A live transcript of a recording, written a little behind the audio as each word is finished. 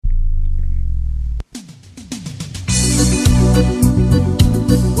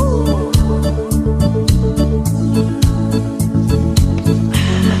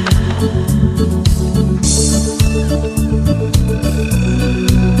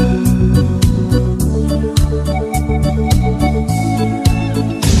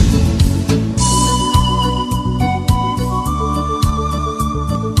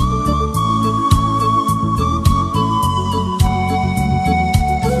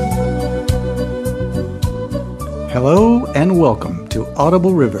Hello and welcome to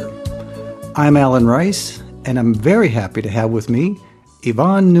Audible River. I'm Alan Rice, and I'm very happy to have with me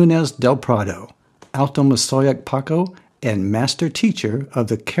Ivan Nunez del Prado, Alto Masoyak Paco, and master teacher of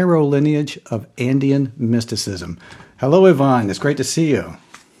the Caro lineage of Andean mysticism. Hello, Ivan. It's great to see you.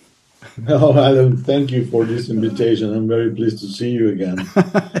 Oh, Alan, thank you for this invitation. I'm very pleased to see you again.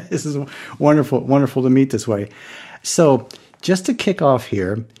 This is wonderful to meet this way. So, just to kick off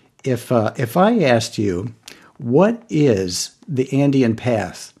here, if I asked you, what is the Andean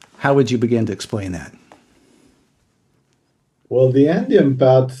path? How would you begin to explain that? Well, the Andean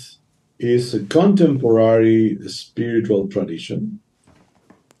path is a contemporary spiritual tradition.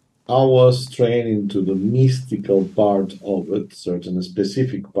 I was trained into the mystical part of it, certain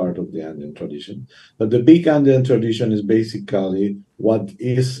specific part of the Andean tradition. But the big Andean tradition is basically what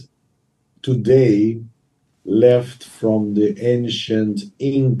is today left from the ancient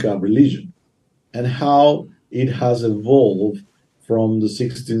Inca religion and how it has evolved from the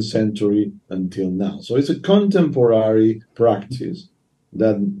 16th century until now. So it's a contemporary practice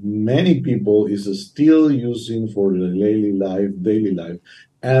that many people is still using for their daily life,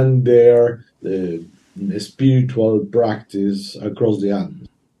 and their spiritual practice across the Andes.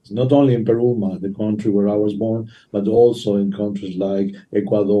 Not only in Peru, the country where I was born, but also in countries like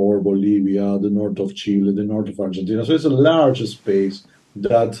Ecuador, Bolivia, the north of Chile, the north of Argentina. So it's a large space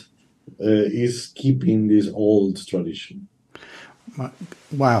that is keeping this old tradition.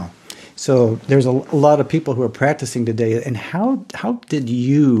 Wow. So there's a lot of people who are practicing today. And how did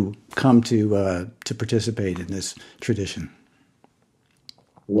you come to participate in this tradition?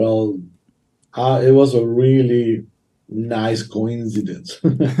 Well, it was a really nice coincidence.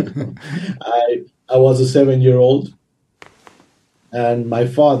 I was a 7-year-old, and my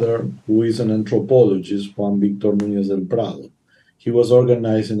father, who is an anthropologist, Juan Victor Nunez del Prado, he was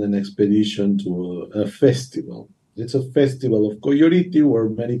organizing an expedition to a festival. It's a festival of Coyoriti where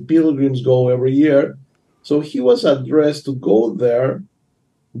many pilgrims go every year. So he was addressed to go there,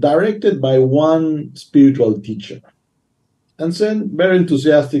 directed by one spiritual teacher. And then very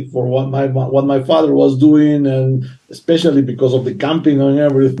enthusiastic for what my father was doing, and especially because of the camping and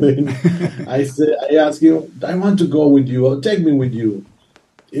everything. I asked him, I want to go with you. Take me with you.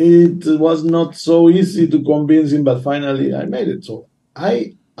 It was not so easy to convince him, but finally I made it. So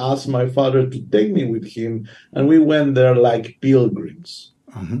I asked my father to take me with him, and we went there like pilgrims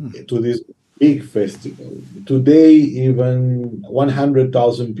to this big festival. Today, even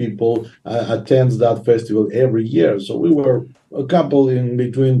 100,000 people attend that festival every year. So we were a couple in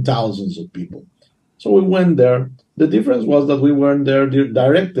between thousands of people. So we went there. The difference was that we weren't there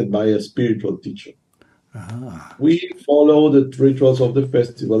directed by a spiritual teacher. We followed the rituals of the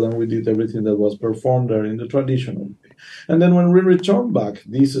festival, and we did everything that was performed there in the traditional way. And then when we returned back,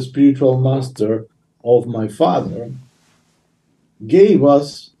 this spiritual master of my father gave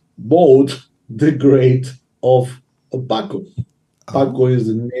us both the grade of a Paco. Paco is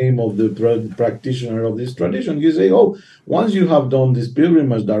the name of the practitioner of this tradition. You say, oh, once you have done this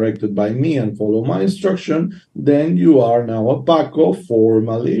pilgrimage directed by me and follow my instruction, then you are now a Paco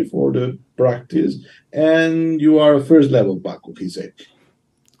formally for the practice, and you are a first level Paco, he said.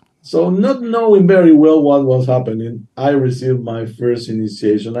 So not knowing very well what was happening, I received my first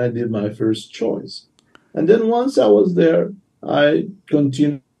initiation. I did my first choice. And then once I was there, I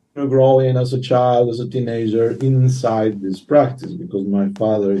continued growing as a child, as a teenager, inside this practice, because my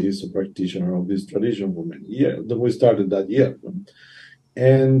father is a practitioner of this tradition for many years. We started that year.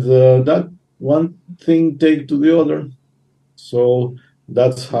 And that one thing take to the other. So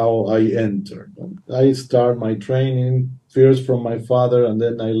that's how I entered. I start my training first from my father, and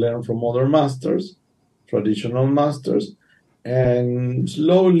then I learn from other masters, traditional masters. And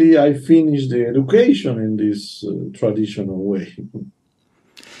slowly I finished the education in this traditional way.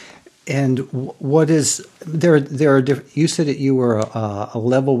 And what is there are different, you said that you were a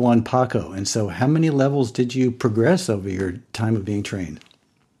level 1 Paco, and so how many levels did you progress over your time of being trained?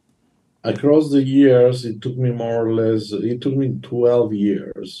 Across the years, it took me more or less, it took me 12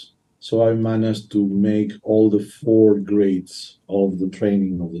 years. So I managed to make all the 4 grades of the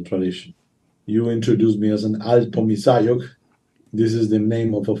training of the tradition. You introduced me as an Alto Misayok. This is the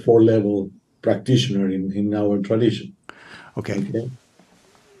name of a 4-level practitioner in our tradition. Okay.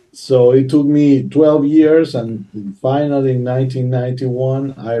 So it took me 12 years, and finally in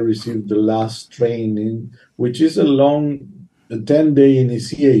 1991, I received the last training, which is a 10-day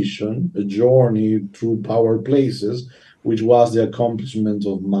initiation, a journey through power places, which was the accomplishment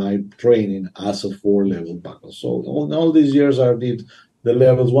of my training as a 4-level Paco. So all these years I did the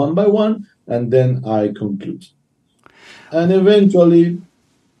levels one by one, and then I conclude. And eventually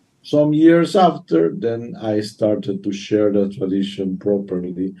some years after, then I started to share the tradition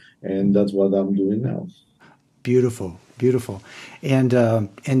properly, and that's what I'm doing now. Beautiful, beautiful, and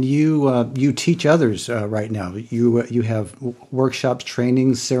you teach others right now. You have workshops,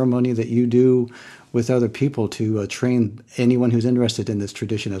 trainings, ceremony that you do with other people to train anyone who's interested in this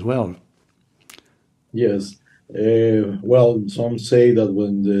tradition as well. Yes. Well, some say that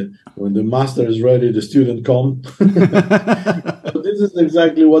when the master is ready, the student come. But this is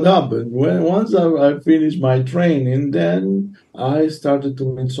exactly what happened. When once I finished my training, then I started to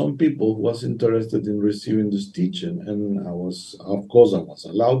meet some people who was interested in receiving this teaching, and of course, I was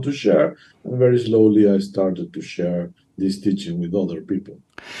allowed to share, and very slowly I started to share this teaching with other people.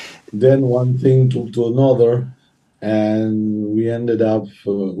 Then one thing took to another, and we ended up,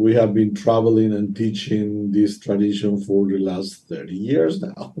 we have been traveling and teaching this tradition for the last 30 years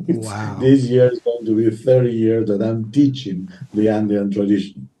now. Wow, This year is going to be 30 years that I'm teaching the Andean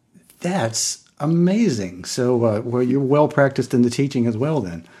tradition. that's amazing. So, well, you're well practiced in the teaching as well,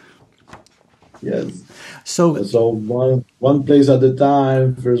 then. Yes. So, So one place at a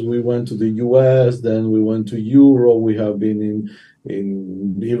time. First, we went to the U.S., then we went to Europe. We have been in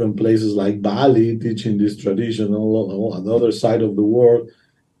even places like Bali teaching this tradition on the other side of the world.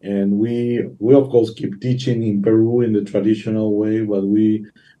 And we of course keep teaching in Peru in the traditional way, but we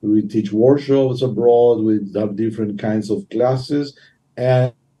teach workshops abroad. We have different kinds of classes,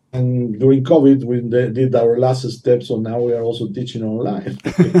 and and during COVID we did our last step. So now we are also teaching online.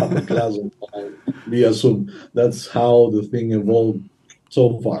 We have a class online via Zoom. That's how the thing evolved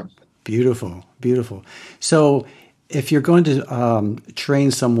so far. beautiful, beautiful. So, if you're going to train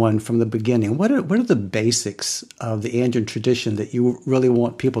someone from the beginning, what are the basics of the Andean tradition that you really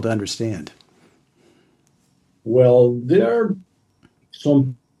want people to understand? Well, there are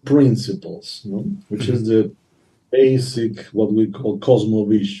some principles, no? Which Hmm. is the basic, what we call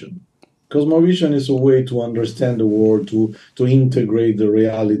cosmovision. Cosmovision is a way to understand the world, to integrate the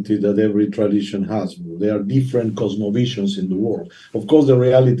reality that every tradition has. There are different cosmovisions in the world. Of course, the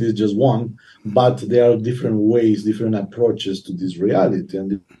reality is just one, but there are different ways, different approaches to this reality.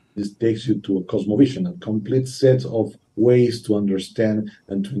 And this takes you to a cosmovision, a complete set of ways to understand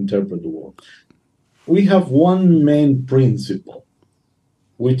and to interpret the world. We have one main principle,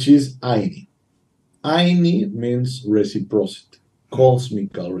 which is Aini. Aini means reciprocity,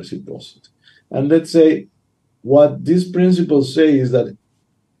 cosmical reciprocity. And let's say what these principles say is that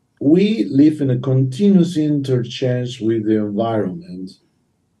we live in a continuous interchange with the environment,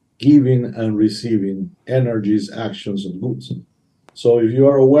 giving and receiving energies, actions, and goods. So if you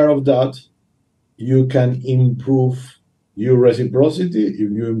are aware of that, you can improve your reciprocity. If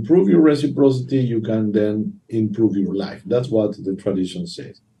you improve your reciprocity, you can then improve your life. That's what the tradition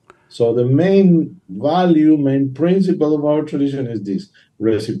says. So the main value, main principle of our tradition is this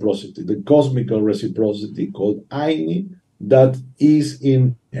reciprocity, the cosmical reciprocity called Aini that is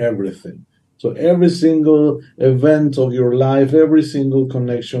in everything. So every single event of your life, every single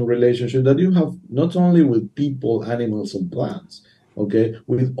connection, relationship that you have, not only with people, animals, and plants, okay,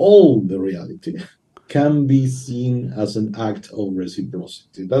 with all the reality, can be seen as an act of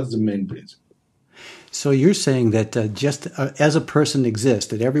reciprocity. That's the main principle. So you're saying that just as a person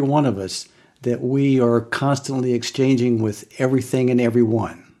exists, that every one of us, that we are constantly exchanging with everything and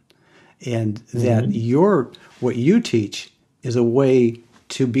everyone, and that Mhm. what you teach is a way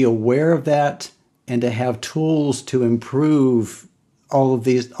to be aware of that and to have tools to improve all of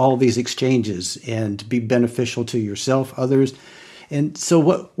these exchanges and to be beneficial to yourself, others. And so,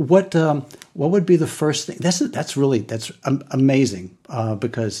 what would be the first thing? That's amazing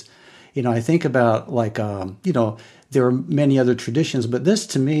because I think about like there are many other traditions, but this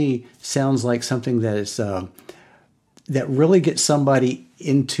to me sounds like something that really gets somebody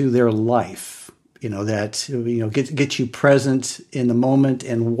into their life. That get you present in the moment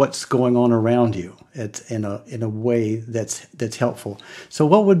and what's going on around you. It's in a way that's helpful. So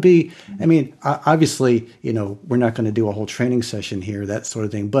what would be? I mean, obviously, we're not going to do a whole training session here, that sort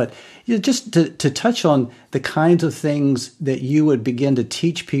of thing. But just to touch on the kinds of things that you would begin to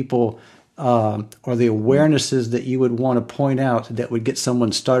teach people, or the awarenesses that you would want to point out that would get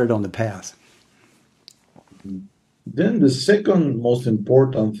someone started on the path. Then the second most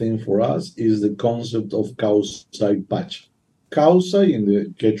important thing for us is the concept of causa y pacha. Causa in the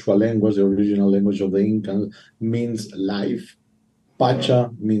Quechua language, the original language of the Incans, means life.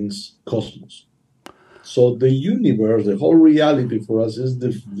 Pacha means cosmos. So the universe, the whole reality for us is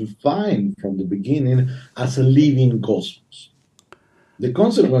defined from the beginning as a living cosmos. The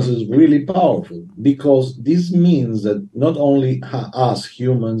consequence is really powerful because this means that not only us,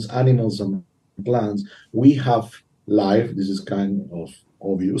 humans, animals, and plants, we have life. This is kind of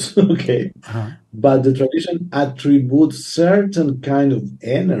obvious, okay? Uh-huh. But the tradition attributes certain kind of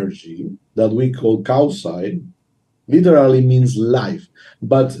energy that we call causai, literally means life,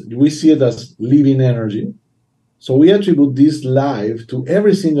 but we see it as living energy. So we attribute this life to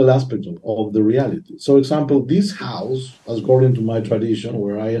every single aspect of the reality. So, example, this house, according to my tradition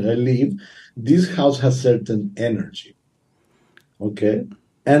where I live, this house has certain energy. Okay.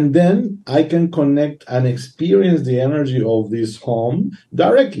 And then I can connect and experience the energy of this home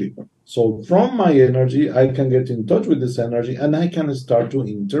directly. So from my energy, I can get in touch with this energy and I can start to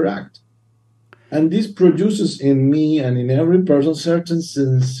interact. And this produces in me and in every person certain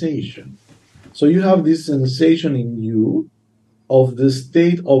sensation. So you have this sensation in you of the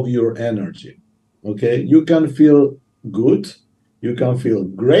state of your energy. Okay. You can feel good, you can feel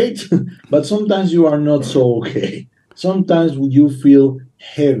great, but sometimes you are not so okay. Sometimes you feel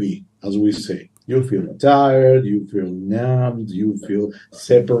heavy, as we say. You feel tired, you feel numbed, you feel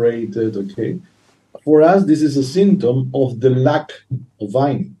separated. Okay. For us, this is a symptom of the lack of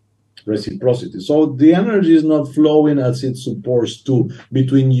reciprocity. So the energy is not flowing as it's supposed to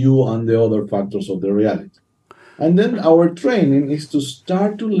between you and the other factors of the reality. And then our training is to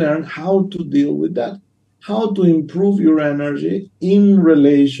start to learn how to deal with that, how to improve your energy in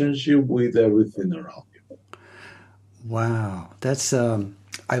relationship with everything around you. Wow, that's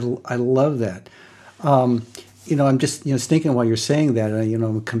I love that. I'm just thinking while you're saying that,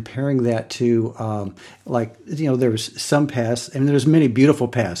 I'm comparing that to there's some paths, and there's many beautiful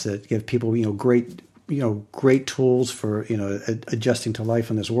paths that give people great tools for adjusting to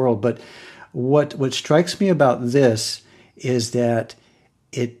life in this world. But what strikes me about this is that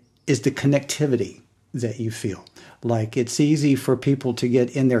it is the connectivity that you feel. Like it's easy for people to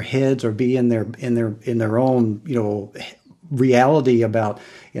get in their heads or be in their own reality about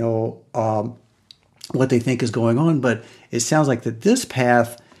what they think is going on. But it sounds like that this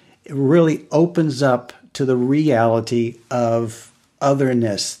path really opens up to the reality of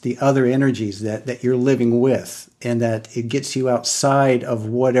otherness, the other energies that you're living with, and that it gets you outside of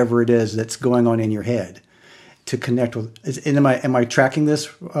whatever it is that's going on in your head to connect with. And am I tracking this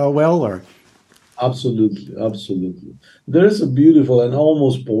well, or? Absolutely, absolutely. There is a beautiful and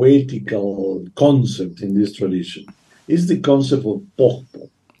almost poetical concept in this tradition. It's the concept of pohpo.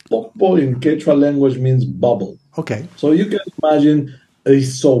 Pohpo in Quechua language means bubble. Okay. So you can imagine a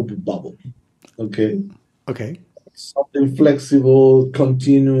soap bubble. Okay. Okay. Something flexible,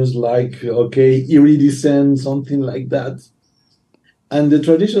 continuous, like, okay, iridescent, something like that. And the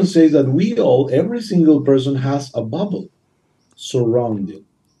tradition says that every single person has a bubble surrounding,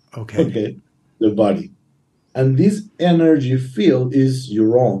 Okay. okay, the body. And this energy field is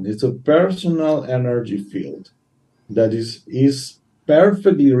your own. It's a personal energy field that is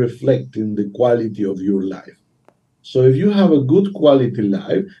perfectly reflecting the quality of your life. So if you have a good quality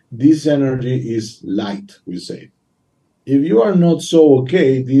life, this energy is light, we say. If you are not so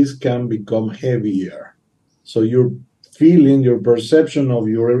okay, this can become heavier. So your feeling, your perception of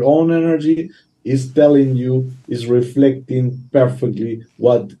your own energy is telling you, is reflecting perfectly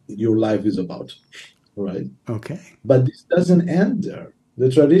what your life is about, right? Okay. But this doesn't end there.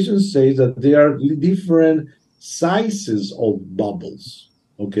 The tradition says that there are different sizes of bubbles.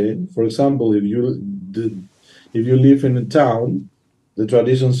 Okay, for example, if you live in a town, the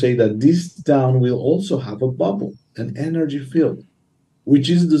tradition say that this town will also have a bubble, an energy field,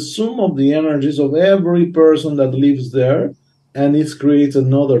 which is the sum of the energies of every person that lives there, and it creates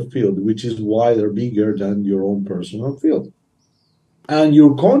another field which is wider, bigger than your own personal field. And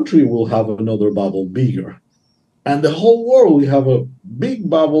your country will have another bubble bigger, and the whole world will have a big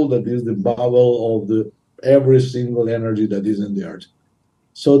bubble that is the bubble of the every single energy that is in the earth.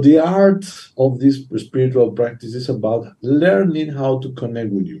 So the art of this spiritual practice is about learning how to connect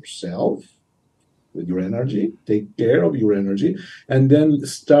with yourself, with your energy, take care of your energy, and then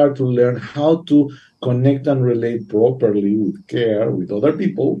start to learn how to connect and relate properly with care with other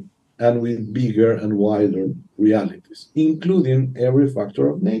people and with bigger and wider realities, including every factor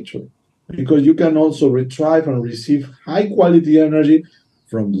of nature. Because you can also retrieve and receive high quality energy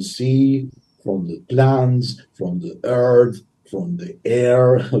from the sea, from the plants, from the earth, from the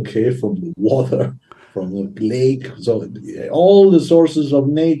air, okay, from the water, from the lake. So all the sources of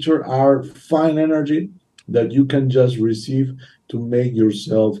nature are fine energy that you can just receive to make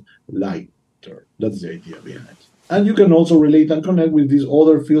yourself lighter. That's the idea behind it. And you can also relate and connect with these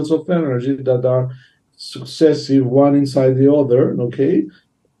other fields of energy that are successive, one inside the other, okay?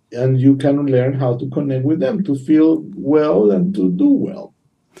 And you can learn how to connect with them to feel well and to do well.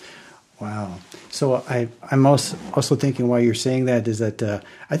 Wow. So I'm also thinking while you're saying that is that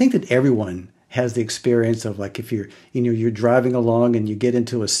I think that everyone has the experience of, like, if you're driving along and you get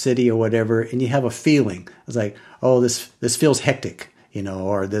into a city or whatever, and you have a feeling. It's like, oh, this feels hectic,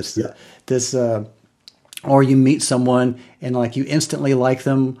 or Yeah, this or you meet someone and, like, you instantly like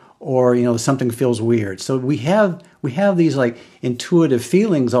them, or something feels weird. So we have these, like, intuitive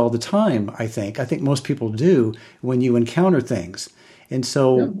feelings all the time. I think most people do when you encounter things. And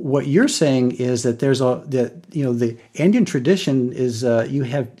so yeah, what you're saying is that the Andean tradition is, you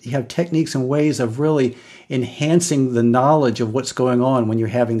have techniques and ways of really enhancing the knowledge of what's going on when you're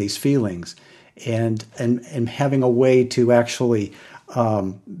having these feelings, and having a way to actually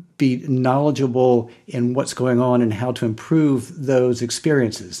be knowledgeable in what's going on and how to improve those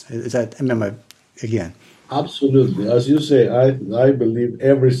experiences. Is that, again? absolutely. As you say, I believe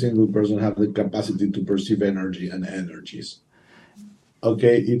every single person have the capacity to perceive energy and energies.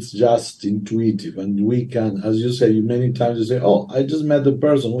 Okay, it's just intuitive, and we can, as you say, many times you say, "Oh, I just met the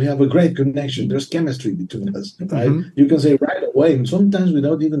person. We have a great connection. There's chemistry between us." Right? Hmm. You can say right away, and sometimes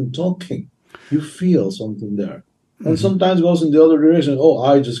without even talking, you feel something there. And Hmm. sometimes goes in the other direction. Oh,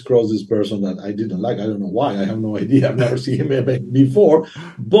 I just crossed this person that I didn't like. I don't know why. I have no idea. I've never seen him before,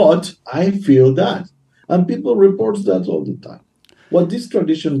 but I feel that, and people report that all the time. What this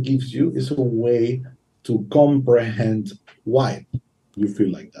tradition gives you is a way to comprehend why you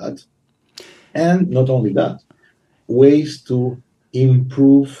feel like that. And not only that, ways to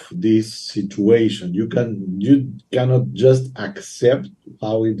improve this situation. You cannot just accept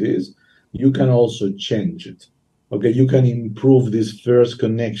how it is. You can also change it. Okay, you can improve this first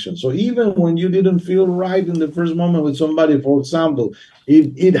connection. So even when you didn't feel right in the first moment with somebody, for example,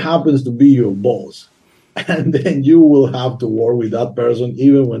 it happens to be your boss. And then you will have to work with that person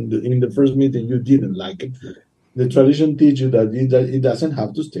even when in the first meeting you didn't like it. The tradition teaches you that it doesn't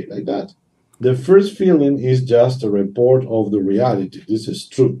have to stay like that. The first feeling is just a report of the reality. This is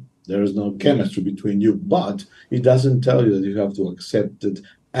true. There is no chemistry between you, but it doesn't tell you that you have to accept it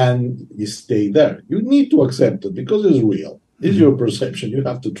and you stay there. You need to accept it because it's real. It's Hmm. your perception. You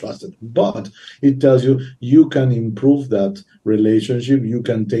have to trust it. But it tells you you can improve that relationship, you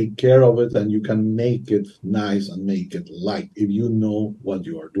can take care of it, and you can make it nice and make it light if you know what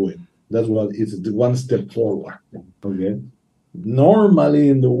you are doing. That's what it's the one step forward. Okay. Normally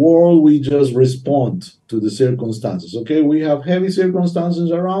in the world, we just respond to the circumstances. Okay. We have heavy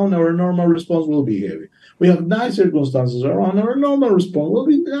circumstances around, our normal response will be heavy. We have nice circumstances around, our normal response will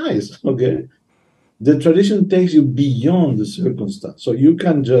be nice. Okay. The tradition takes you beyond the circumstance. So you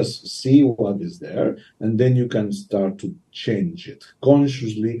can just see what is there and then you can start to change it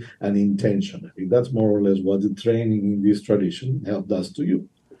consciously and intentionally. That's more or less what the training in this tradition helped us to you.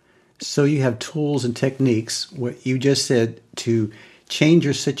 So you have tools and techniques, what you just said, to change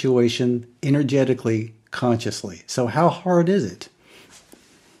your situation energetically, consciously. So how hard is it?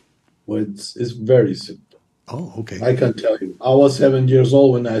 Well, it's very simple. Oh, okay. I can tell you, I was 7 years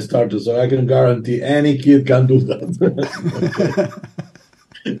old when I started, so I can guarantee any kid can do that.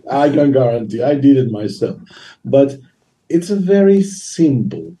 Okay. I can guarantee I did it myself. But it's a very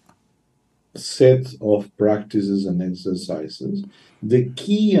simple set of practices and exercises. The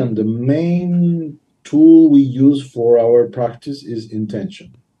key and the main tool we use for our practice is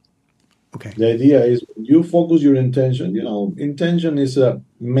intention. Okay. The idea is when you focus your intention, intention is a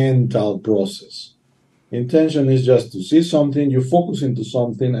mental process. Intention is just to see something, you focus into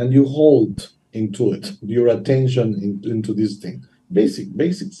something, and you hold into it, your attention into this thing. Basic,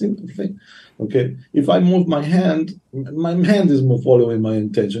 simple thing. Okay. If I move my hand is following my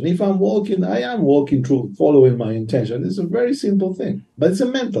intention. If I'm walking, I am walking through following my intention. It's a very simple thing, but it's a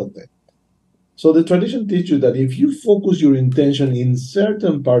mental thing. So the tradition teaches you that if you focus your intention in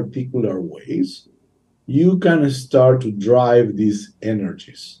certain particular ways, you can start to drive these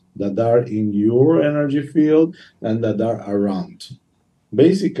energies that are in your energy field and that are around.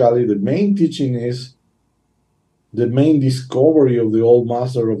 Basically, the main teaching is the main discovery of the old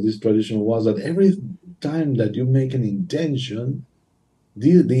master of this tradition was that every time that you make an intention,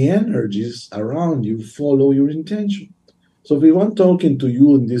 the energies around you follow your intention. So if I'm talking to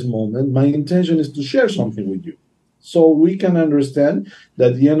you in this moment, my intention is to share something with you. So we can understand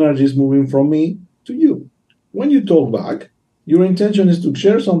that the energy is moving from me to you. When you talk back, your intention is to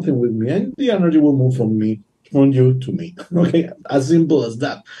share something with me, and the energy will move from you to me. Okay, as simple as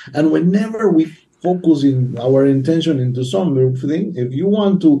that. And whenever we focus in our intention into something, if you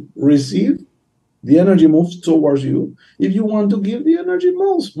want to receive, the energy moves towards you. If you want to give, the energy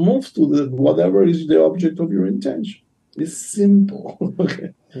moves to the whatever is the object of your intention. It's simple.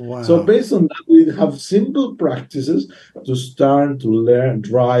 Okay. So Wow. based on that, we have simple practices to start to learn,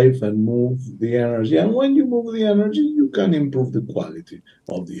 drive, and move the energy. And when you move the energy, you can improve the quality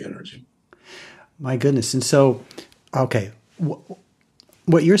of the energy. My goodness. And so, okay,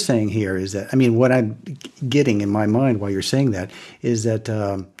 what you're saying here is that, I mean, what I'm getting in my mind while you're saying that is that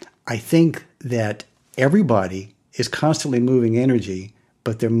I think that everybody is constantly moving energy,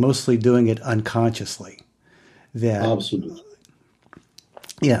 but they're mostly doing it unconsciously. That Absolutely.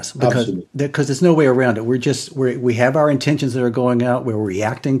 yes, Absolutely. because there's no way around it. We have our intentions that are going out. We're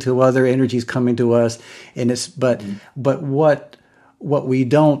reacting to other energies coming to us, and it's but what we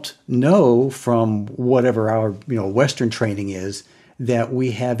don't know from whatever our Western training is that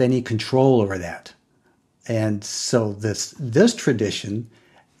we have any control over that. And so this tradition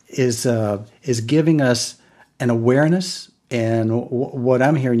is giving us an awareness, and what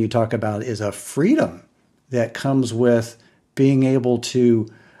I'm hearing you talk about is a freedom that comes with being able to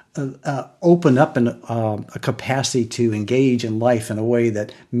open up a capacity to engage in life in a way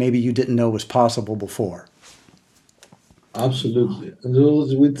that maybe you didn't know was possible before. Absolutely. And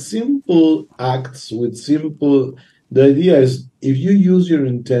those with simple acts, the idea is if you use your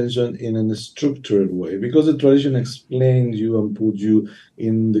intention in a structured way, because the tradition explains you and put you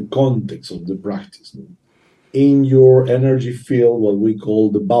in the context of the practice. In your energy field, what we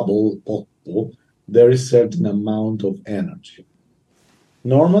call the bubble, there is certain amount of energy.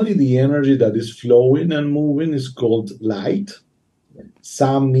 Normally, the energy that is flowing and moving is called light.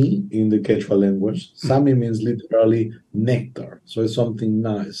 Sami in the Quechua language. Sami means literally nectar. So it's something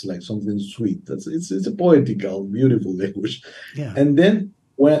nice, like something sweet. It's a poetical, beautiful language. Yeah. And then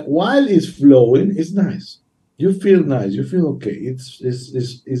while it's flowing, it's nice. You feel nice. You feel okay. It's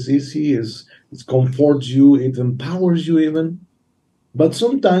easy. It comforts you. It empowers you even. But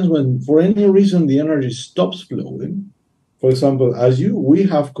sometimes when for any reason the energy stops flowing, for example, we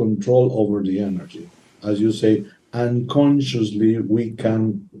have control over the energy. As you say, unconsciously we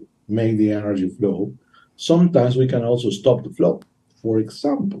can make the energy flow. Sometimes we can also stop the flow. For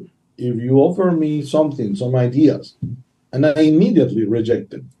example, if you offer me something, some ideas, and I immediately reject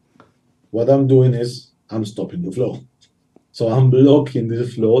them, what I'm doing is I'm stopping the flow. So I'm blocking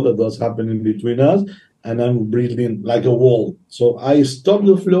this flow that was happening between us, and I'm breathing like a wall. So I stop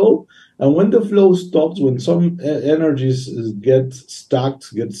the flow, and when the flow stops, when some energies get stuck,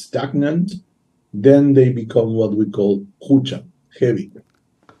 get stagnant, then they become what we call hucha, heavy.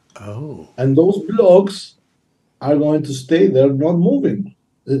 Oh. And those blocks are going to stay there, not moving.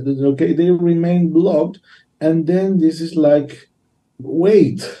 Okay, they remain blocked, and then this is like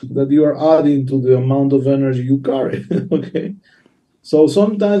weight that you are adding to the amount of energy you carry. Okay, so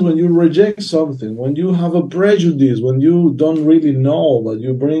sometimes when you reject something, when you have a prejudice, when you don't really know, but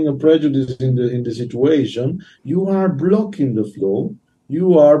you bring a prejudice in the situation, you are blocking the flow.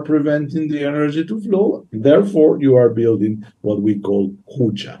 You are preventing the energy to flow. Therefore, you are building what we call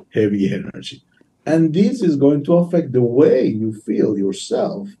hucha, heavy energy. And this is going to affect the way you feel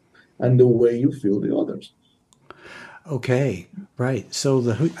yourself and the way you feel the others. Okay, right.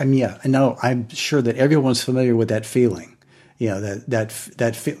 So I mean, yeah, I know. I'm sure that everyone's familiar with that feeling.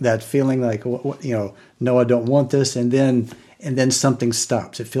 That feeling like, no, I don't want this, and then something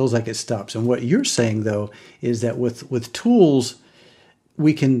stops. It feels like it stops. And what you're saying though is that with tools,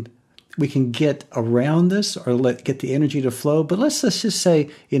 we can get around this or get the energy to flow. But let's just say,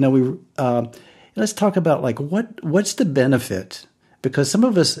 let's talk about like what's the benefit, because some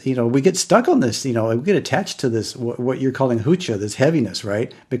of us, we get stuck on this, we get attached to this, what you're calling hucha, this heaviness,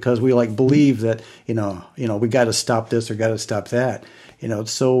 right? Because we like believe that, we got to stop this or got to stop that,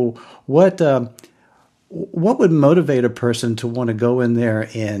 so what would motivate a person to want to go in there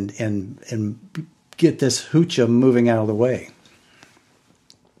and get this hucha moving out of the way?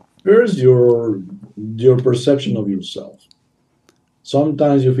 First, your perception of yourself.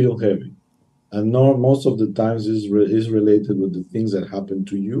 Sometimes you feel heavy, and not most of the times is related with the things that happen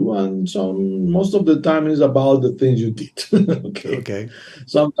to you, and most of the time is about the things you did. Okay. Okay.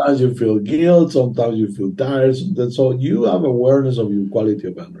 Sometimes you feel guilt, sometimes you feel tired. So you have awareness of your quality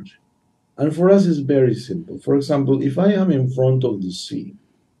of energy. And for us, it's very simple. For example, if I am in front of the sea,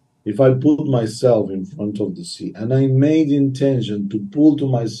 if I put myself in front of the sea and I made intention to pull to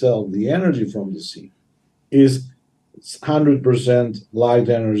myself the energy from the sea, is 100% light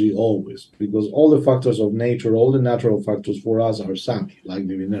energy always, because all the factors of nature, all the natural factors for us are sami, like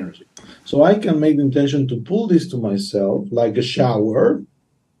living energy. So I can make the intention to pull this to myself like a shower,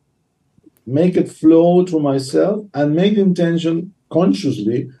 make it flow through myself, and make the intention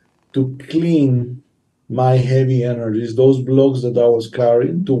consciously to clean my heavy energies, those blocks that I was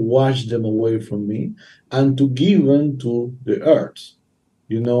carrying, to wash them away from me and to give them to the earth.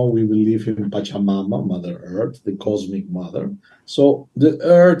 We believe in Pachamama, Mother Earth, the cosmic mother. So the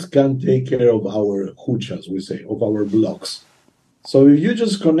earth can take care of our huchas, we say, of our blocks. So if you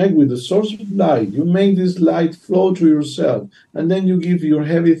just connect with the source of light, you make this light flow through yourself, and then you give your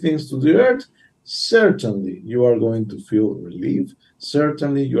heavy things to the earth, certainly you are going to feel relief.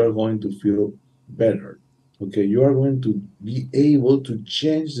 Certainly you are going to feel better. Okay, you are going to be able to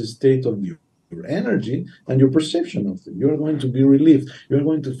change the state of your energy and your perception of it. You are going to be relieved. You're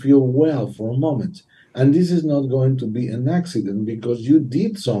going to feel well for a moment. And this is not going to be an accident because you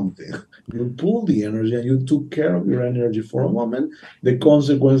did something. You pulled the energy and you took care of your energy for a moment. The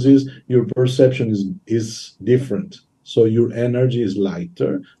consequence is your perception is different. So your energy is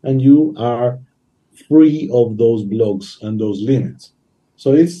lighter and you are free of those blocks and those limits.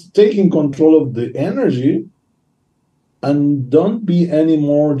 So it's taking control of the energy and don't be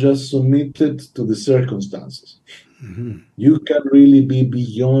anymore just submitted to the circumstances. Hmm. You can really be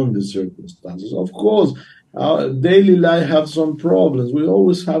beyond the circumstances. Of course, our daily life have some problems. We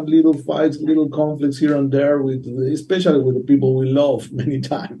always have little fights, little conflicts here and there with, especially with the people we love many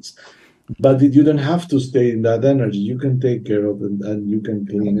times. But you don't have to stay in that energy. You can take care of it and you can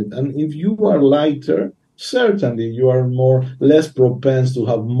clean it. And if you are lighter, certainly you are more less propense to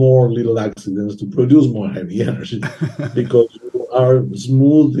have more little accidents to produce more heavy energy because you are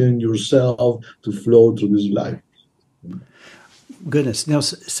smoothing yourself to flow through this life. Goodness. Now,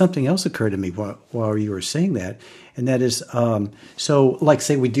 something else occurred to me while you were saying that, and that is, so, like,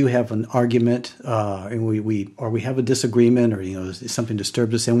 say we do have an argument, and we have a disagreement, or something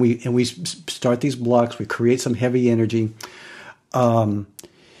disturbs us, and we start these blocks, we create some heavy energy.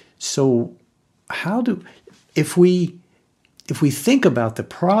 So, how do if we think about the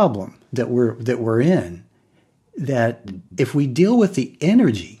problem that we're in, that if we deal with the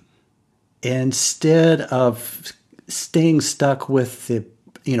energy instead of staying stuck with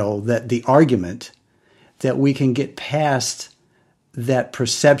the argument, that we can get past that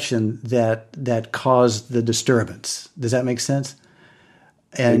perception that caused the disturbance. Does that make sense?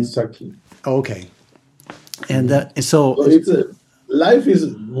 And Exactly. okay, and Mhm. that so So it's a life is.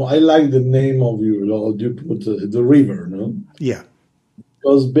 I like the name of you put the river, no? yeah.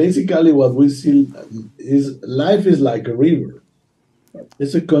 Because basically what we see is life is like a river.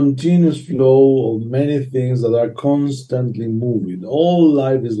 It's a continuous flow of many things that are constantly moving. All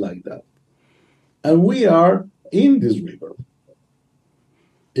life is like that, and we are in this river.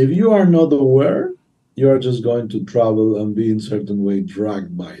 If you are not aware, you are just going to travel and be in certain way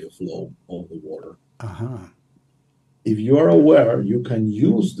dragged by the flow of the water. Uh-huh. If you are aware, you can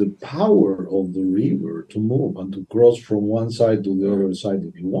use the power of the river to move and to cross from one side to the other side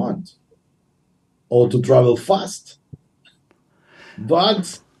if you want, or to travel fast.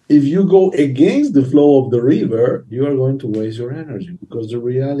 But if you go against the flow of the river, you are going to waste your energy because the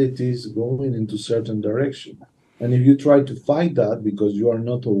reality is going into certain direction. And if you try to fight that because you are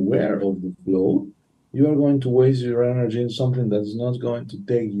not aware of the flow, you are going to waste your energy in something that's not going to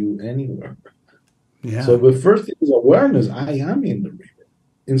take you anywhere. So Yeah. the first thing is awareness. I am in the river.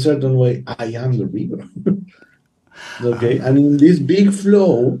 In certain way, I am the river. Okay. And in this big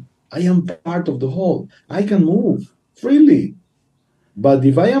flow, I am part of the whole. I can move freely. But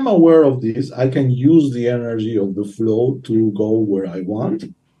if I am aware of this, I can use the energy of the flow to go where I want.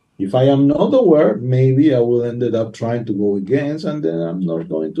 If I am not aware, maybe I will end up trying to go against, and then I'm not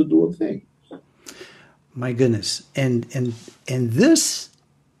going to do a thing. My goodness. And this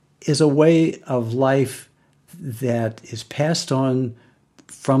is a way of life that is passed on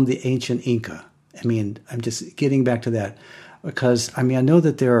from the ancient Inca. I mean, I'm just getting back to that because I mean I know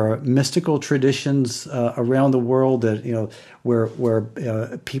that there are mystical traditions around the world that where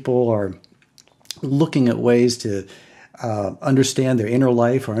people are looking at ways to understand their inner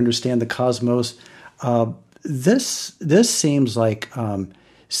life or understand the cosmos. This seems like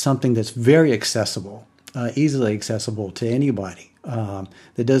something that's very accessible, easily accessible to anybody.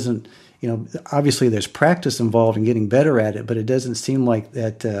 That doesn't, obviously there's practice involved in getting better at it, but it doesn't seem like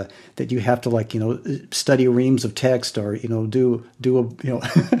that you have to study reams of text or do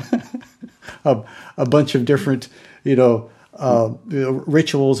a bunch of different rituals,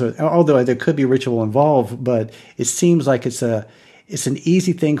 or although there could be ritual involved, but it seems like it's an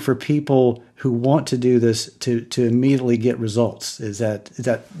easy thing for people who want to do this to immediately get results. Is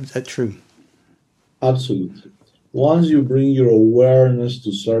that true? Absolutely. Once you bring your awareness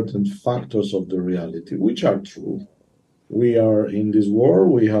to certain factors of the reality, which are true, we are in this world,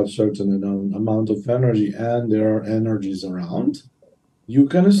 we have certain amount of energy, and there are energies around. You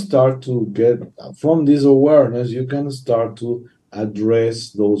can start to get from this awareness, you can start to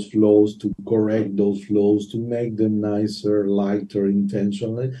address those flows, to correct those flows, to make them nicer, lighter,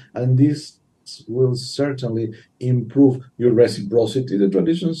 intentionally. And this will certainly improve your reciprocity, the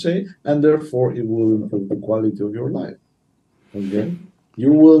traditions say, and therefore it will improve the quality of your life. Okay?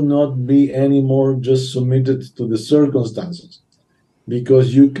 You will not be anymore just submitted to the circumstances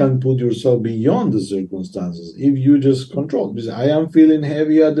because you can put yourself beyond the circumstances if you just control. Because I am feeling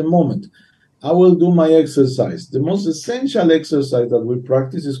heavy at the moment. I will do my exercise. The most essential exercise that we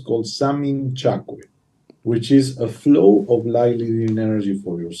practice is called Samin Chakwe, which is a flow of light leading energy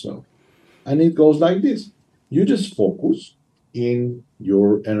for yourself. And it goes like this. You just focus in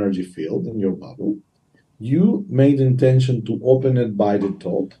your energy field, in your bubble. You made intention to open it by the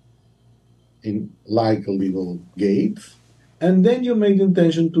top in like a little gate. And then you made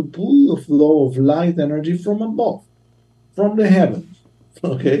intention to pull a flow of light energy from above, from the heavens,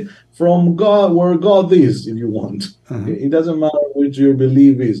 okay, from God, where God is, if you want. Uh-huh. Okay, it doesn't matter which your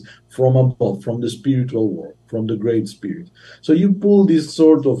belief is, from above, from the spiritual world, from the great spirit. So you pull this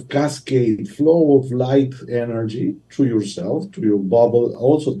sort of cascade flow of light energy through yourself, through your bubble,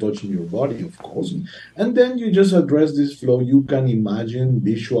 also touching your body, of course. And then you just address this flow. You can imagine,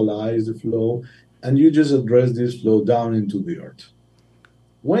 visualize the flow, and you just address this flow down into the earth.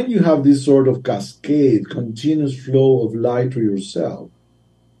 When you have this sort of cascade, continuous flow of light to yourself,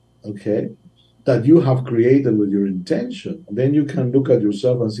 okay, that you have created with your intention, then you can look at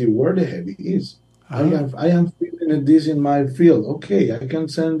yourself and see where the heavy is. Ah, I am feeling this in my field. Okay, I can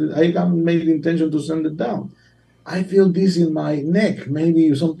send it, I can make the intention to send it down. I feel this in my neck.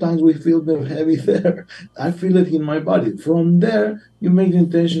 Maybe sometimes we feel the heavy there. I feel it in my body. From there, you make the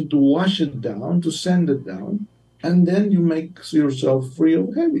intention to wash it down, to send it down, and then you make yourself free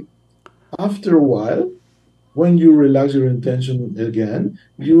of heavy. After a while, when you relax your intention again,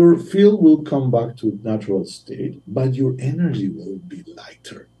 your field will come back to natural state, but your energy will be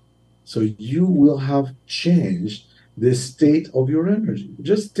lighter. So you will have changed the state of your energy.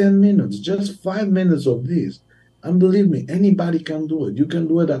 Just 10 minutes, just 5 minutes of this. And believe me, anybody can do it. You can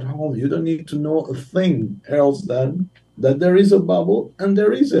do it at home. You don't need to know a thing else than that there is a bubble and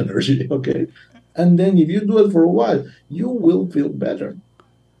there is energy. Okay. And then if you do it for a while, you will feel better.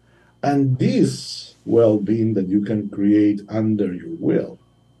 And this well being that you can create under your will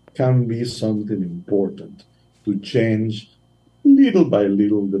can be something important to change little by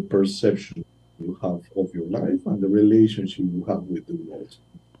little the perception you have of your life and the relationship you have with the world.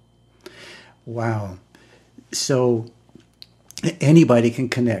 wow. So anybody can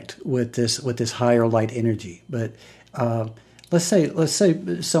connect with this higher light energy, but uh, let's say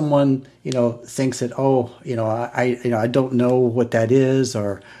someone thinks that, oh, I don't know what that is,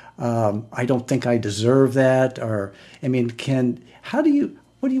 or I don't think I deserve that, or I mean, can how do you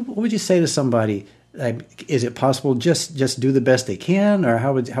what would you say to somebody? Is it possible just do the best they can, or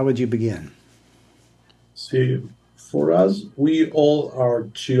how would you begin? See, for us, we all are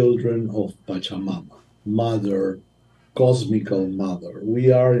children of Pachamama, Mother, cosmical Mother.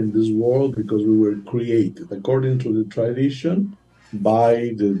 We are in this world because we were created, according to the tradition,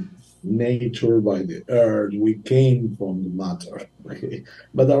 by the nature, by the earth. We came from the matter, okay?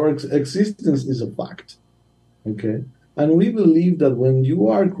 But our existence is a fact, okay? And we believe that when you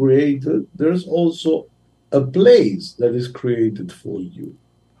are created, there's also a place that is created for you,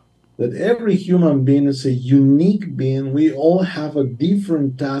 that every human being is a unique being. We all have a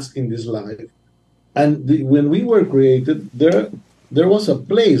different task in this life. And when we were created, there was a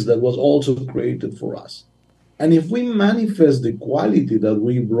place that was also created for us. And if we manifest the quality that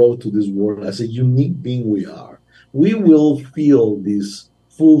we brought to this world as a unique being we are, we will fulfill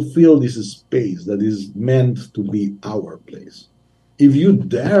this space that is meant to be our place. If you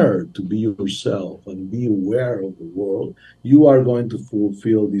dare to be yourself and be aware of the world, you are going to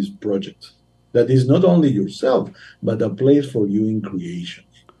fulfill this project that is not only yourself, but a place for you in creation.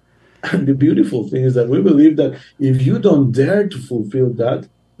 And the beautiful thing is that we believe that if you don't dare to fulfill that,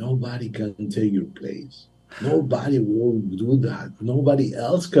 nobody can take your place. Nobody will do that. Nobody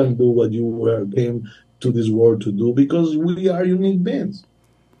else can do what you were came to this world to do because we are unique beings.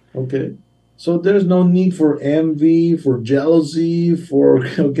 Okay. So there's no need for envy, for jealousy, for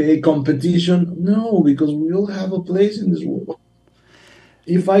okay, competition. No, because we all have a place in this world.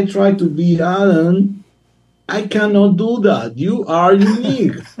 If I try to be Alan, I cannot do that. You are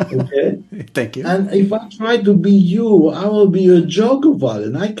unique. Okay. Thank you. And if I try to be you, I will be a joke of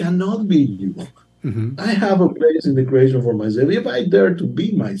Alan. I cannot be you. Hmm. I have a place in the creation for myself. If I dare to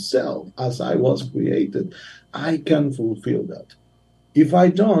be myself as I was created, I can fulfill that. If I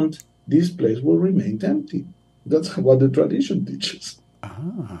don't, this place will remain empty. That's what the tradition teaches.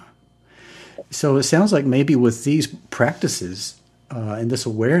 So it sounds like maybe with these practices and this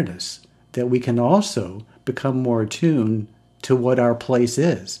awareness that we can also become more attuned to what our place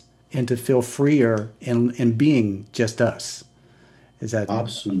is and to feel freer in being just us. Is that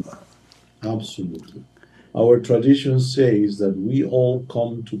Absolutely. Absolutely. Our tradition says that we all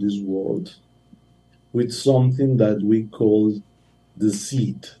come to this world with something that we call the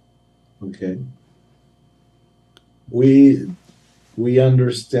seed. Okay, we we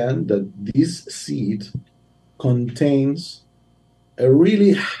understand that this seed contains a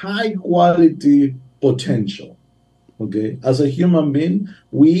really high quality potential. Okay, as a human being,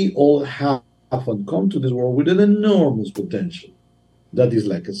 we all have come to this world with an enormous potential that is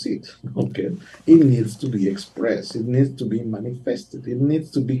like a seed. Okay, it needs to be expressed, it needs to be manifested, it needs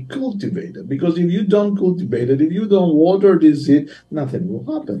to be cultivated. Because if you don't cultivate it, if you don't water this seed, nothing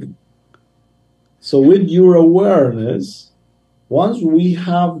will happen. So, with your awareness, once we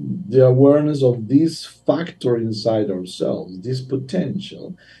have the awareness of this factor inside ourselves, this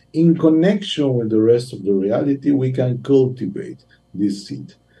potential, in connection with the rest of the reality, we can cultivate this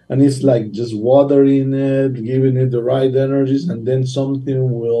seed. And it's like just watering it, giving it the right energies, and then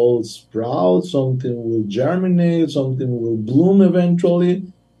something will sprout, something will germinate, something will bloom eventually.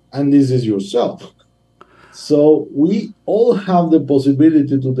 And this is yourself. So we all have the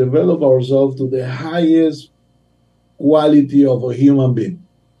possibility to develop ourselves to the highest quality of a human being,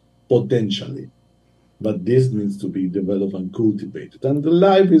 potentially. But this needs to be developed and cultivated. And the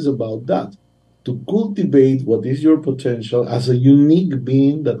life is about that, to cultivate what is your potential as a unique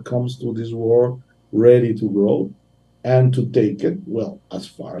being that comes to this world ready to grow and to take it, well, as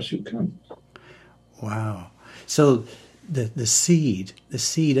far as you can. Wow. So the seed,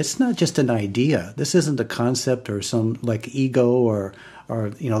 it's not just an idea. This isn't a concept or some like ego or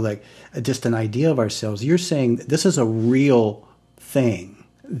like just an idea of ourselves. You're saying this is a real thing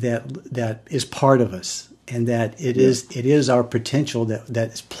that is part of us, and that it Yeah, is our potential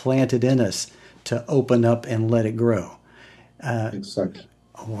that's planted in us to open up and let it grow. exactly.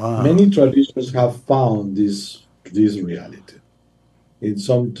 Wow. Many traditions have found this reality. In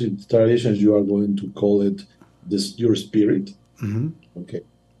some traditions, you are going to call it this your spirit. Okay.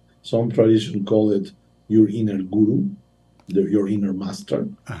 Some tradition call it your inner guru, your inner master.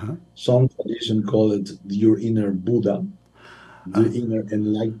 Uh-huh. Some tradition call it your inner Buddha, the inner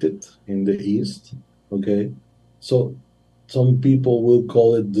enlightened in the East. Okay. So some people will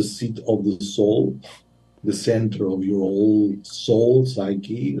call it the seat of the soul, the center of your whole soul,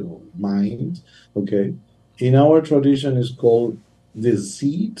 psyche, or mind. Okay. In our tradition, is called the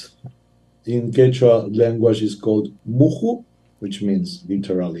seat. In Quechua language, is called muhu, which means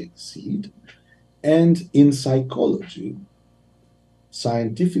literally seed. And in psychology,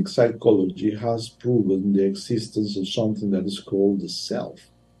 scientific psychology has proven the existence of something that is called the self,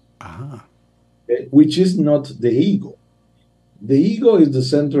 Ah. which is not the ego. The ego is the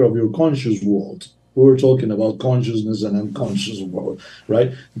center of your conscious world. We were talking about consciousness and unconscious world,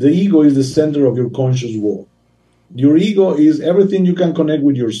 right? The ego is the center of your conscious world. Your ego is everything you can connect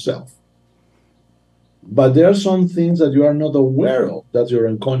with yourself. But there are some things that you are not aware of. That's your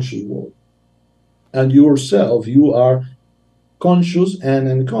unconscious world. And yourself, you are conscious and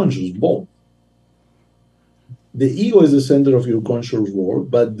unconscious, both. The ego is the center of your conscious world,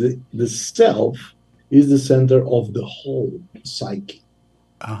 but the self is the center of the whole psyche.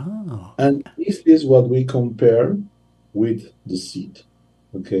 Oh. And this is what we compare with the seed.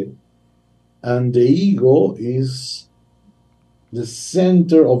 Okay. And the ego is the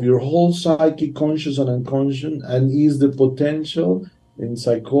center of your whole psyche, conscious and unconscious, and is the potential. In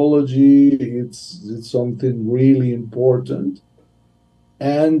psychology, it's something really important,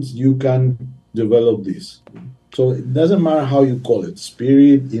 and you can develop this. So it doesn't matter how you call it,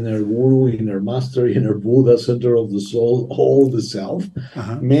 spirit, inner guru, inner master, inner Buddha, center of the soul, all the self.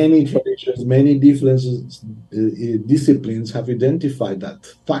 Uh-huh. Many traditions, many differences, disciplines have identified that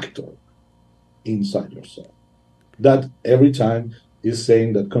factor inside yourself. That every time is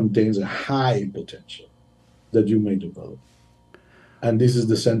saying that contains a high potential that you may develop. And this is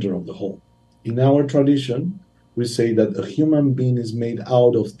the center of the whole. In our tradition, we say that a human being is made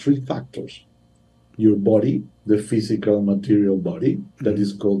out of three factors: your body, the physical material body, that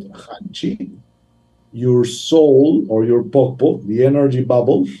is called Hanchi; your soul or your popo, the energy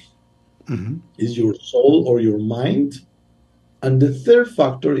bubble, Hmm. is your soul or your mind. And the third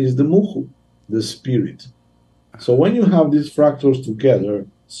factor is the muhu, the spirit. So when you have these factors together,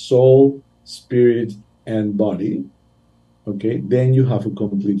 soul, spirit, and body, okay, then you have a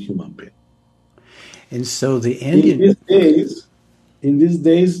complete human being. And so the In Andean. these days, in these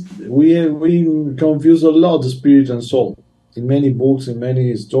days, we confuse a lot spirit and soul. In many books, in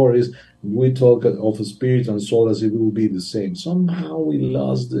many stories, we talk of spirit and soul as if it will be the same. Somehow we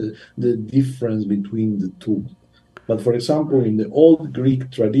lost the difference between the two. But for example, in the old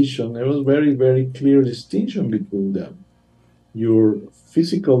Greek tradition, there was very, very clear distinction between them. Your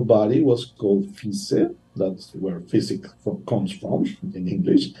physical body was called phys, That's where physics comes from in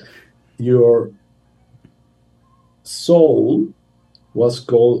English. Your soul was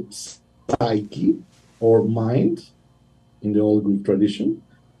called psyche or mind in the old Greek tradition,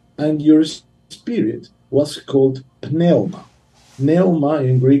 and your spirit was called pneuma. Pneuma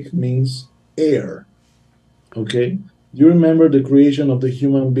in Greek means air. Okay, you remember the creation of the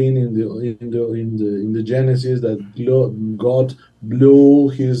human being in the Genesis that God blew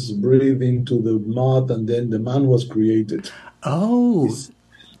His breath into the mud, and then the man was created. Oh, It's,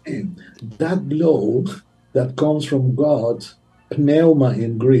 that blow that comes from God, pneuma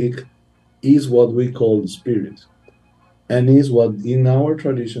in Greek, is what we call the spirit, and is what in our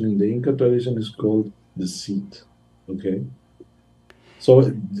tradition, in the Inca tradition, is called the seed. Okay.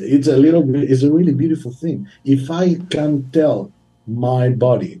 So it's a really beautiful thing. If I can tell my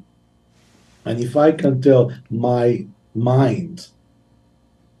body and if I can tell my mind,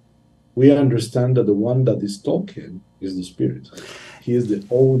 we understand that the one that is talking is the spirit. He is the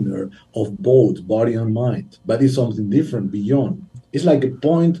owner of both body and mind, but it's something different beyond. It's like a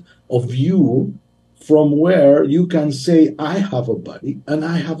point of view from where you can say, I have a body and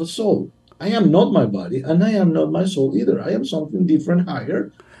I have a soul. I am not my body and I am not my soul either. I am something different,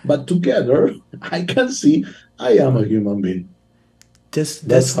 higher, but together I can see I am a human being. this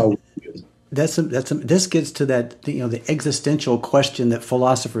That's that's how we feel. this gets to that, the existential question that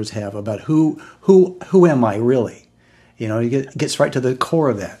philosophers have about who am I really? It gets right to the core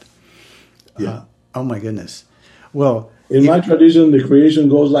of that. Yeah. Oh my goodness. Well, In my tradition, the creation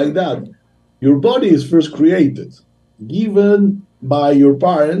goes like that. Your body is first created, given by your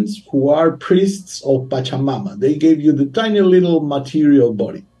parents who are priests of Pachamama. They gave you the tiny little material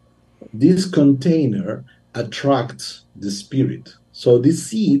body. This container attracts the spirit. So this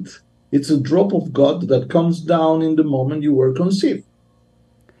seed, it's a drop of God that comes down in the moment you were conceived.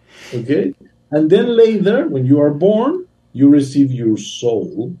 Okay? And then later, when you are born, you receive your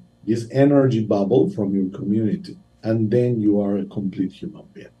soul, this energy bubble from your community. And then you are a complete human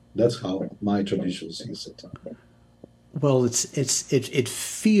being. That's how my tradition sees it. well, it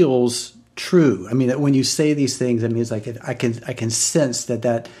feels true. I mean, when you say these things, I mean, it's like I can sense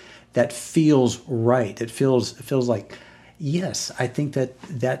that feels right. It feels like, yes, I think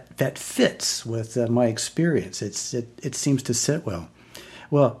that fits with my experience. It seems to sit well.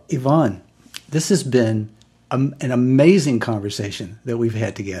 Well, Yvonne, this has been an amazing conversation that we've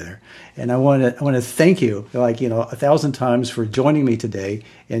had together, and I want to thank you, 1,000 times, for joining me today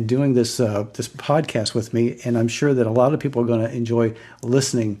and doing this podcast with me. And I'm sure that a lot of people are going to enjoy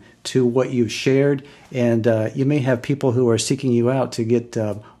listening to what you've shared, and you may have people who are seeking you out to get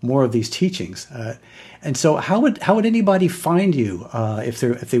more of these teachings. And so, how would anybody find you if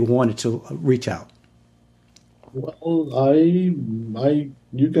they wanted to reach out? Well,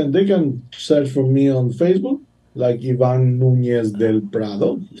 they can search for me on Facebook, like Ivan Nunez del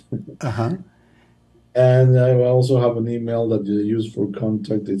Prado. Uh huh. And I also have an email that you use for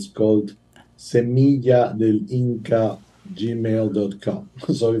contact. It's called semilla del Inca gmail.com.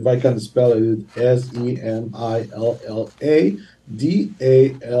 So if I can spell it,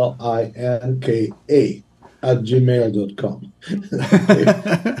 SEMILLADALINKA at gmail.com.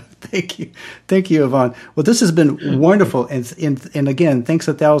 Thank you, Yvonne. Well, this has been wonderful, and again, thanks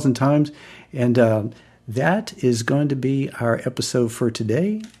 1,000 times. And that is going to be our episode for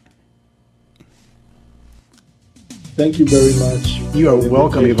today. Thank you very much. You are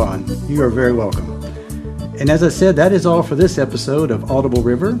welcome, Yvonne. You are very welcome. And as I said, that is all for this episode of Audible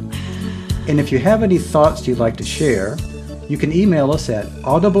River. And if you have any thoughts you'd like to share, you can email us at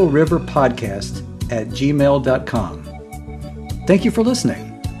audibleriverpodcast@gmail.com. Thank you for listening.